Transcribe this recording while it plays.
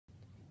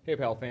Hey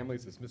pal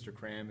families, it's Mr.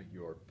 Kram,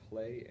 your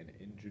play and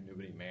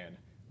ingenuity man,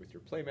 with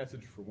your play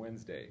message for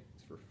Wednesday.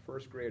 It's for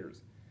first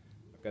graders.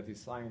 I've got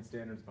these science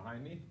standards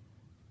behind me,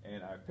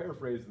 and I've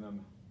paraphrased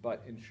them,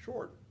 but in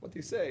short, what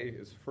they say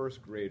is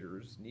first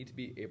graders need to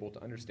be able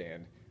to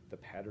understand the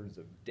patterns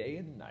of day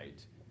and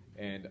night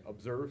and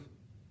observe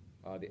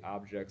the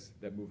objects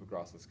that move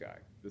across the sky,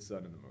 the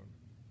sun and the moon.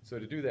 So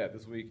to do that,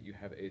 this week you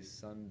have a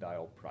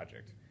sundial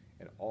project,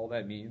 and all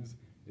that means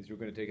is you're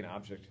going to take an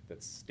object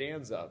that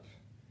stands up.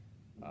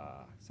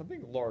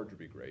 Something large would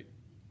be great.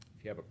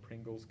 If you have a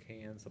Pringles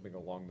can, something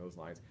along those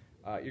lines,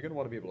 you're going to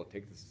want to be able to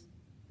take this,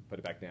 put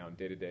it back down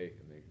day to day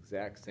in the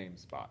exact same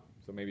spot.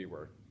 So maybe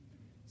where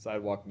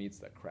sidewalk meets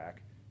that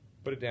crack,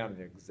 put it down in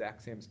the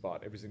exact same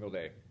spot every single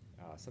day,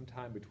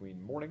 sometime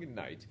between morning and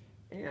night,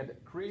 and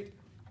create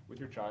with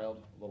your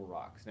child little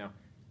rocks. Now,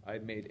 I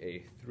made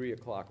a 3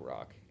 o'clock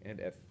rock, and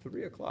at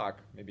 3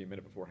 o'clock, maybe a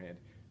minute beforehand,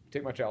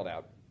 take my child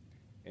out,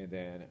 and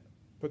then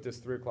put this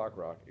 3 o'clock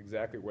rock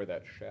exactly where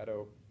that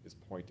shadow is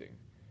pointing.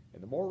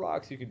 And the more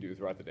rocks you can do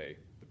throughout the day,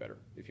 the better.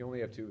 If you only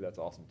have 2, that's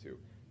awesome too.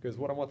 Because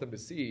what I want them to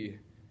see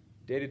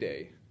day to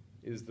day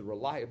is the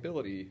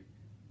reliability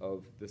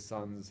of the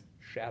sun's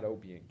shadow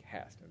being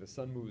cast. And the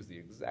sun moves the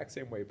exact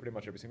same way pretty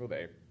much every single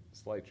day.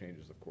 Slight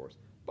changes, of course.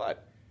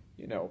 But,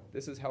 you know,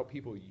 this is how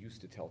people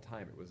used to tell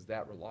time. It was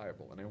that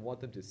reliable. And I want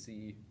them to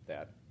see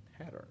that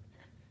pattern.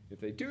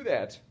 If they do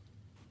that,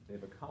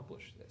 they've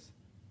accomplished this.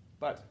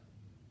 But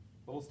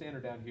the whole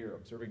standard down here,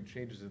 observing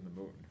changes in the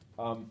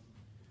moon.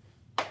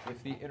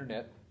 If the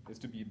internet is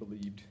to be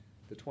believed,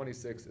 the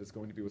 26th is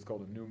going to be what's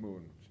called a new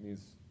moon, which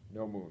means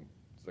no moon.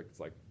 It's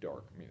like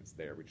dark. I mean, it's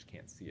there. We just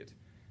can't see it.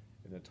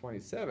 And the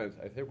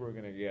 27th, I think we're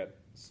going to get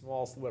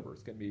small slivers.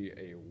 It's going to be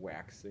a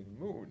waxing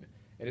moon.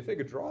 And if they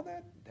could draw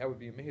that, that would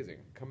be amazing.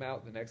 Come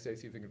out the next day,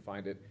 see if they can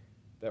find it.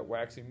 That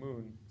waxing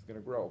moon is going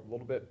to grow a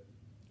little bit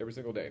every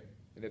single day.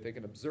 And if they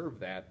can observe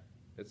that,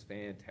 it's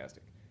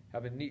fantastic.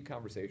 Have a neat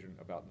conversation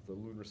about the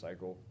lunar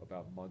cycle,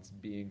 about months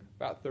being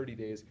about 30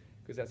 days,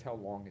 because that's how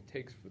long it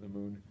takes for the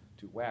moon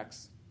to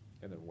wax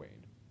and then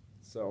wane.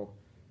 So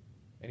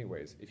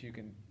anyways, if you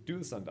can do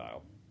the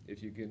sundial,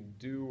 if you can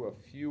do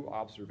a few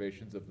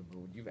observations of the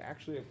moon, you've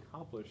actually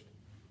accomplished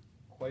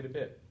quite a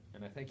bit,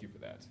 and I thank you for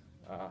that.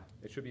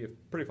 It should be a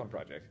pretty fun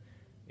project,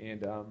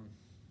 and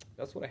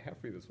that's what I have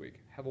for you this week.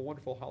 Have a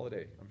wonderful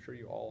holiday. I'm sure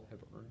you all have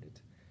earned it,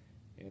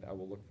 and I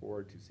will look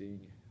forward to seeing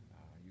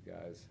you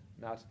guys,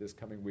 not this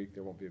coming week,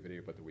 there won't be a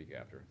video, but the week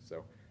after.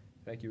 So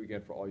thank you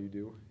again for all you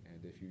do,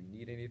 and if you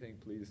need anything,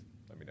 please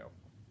let me know.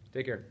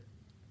 Take care.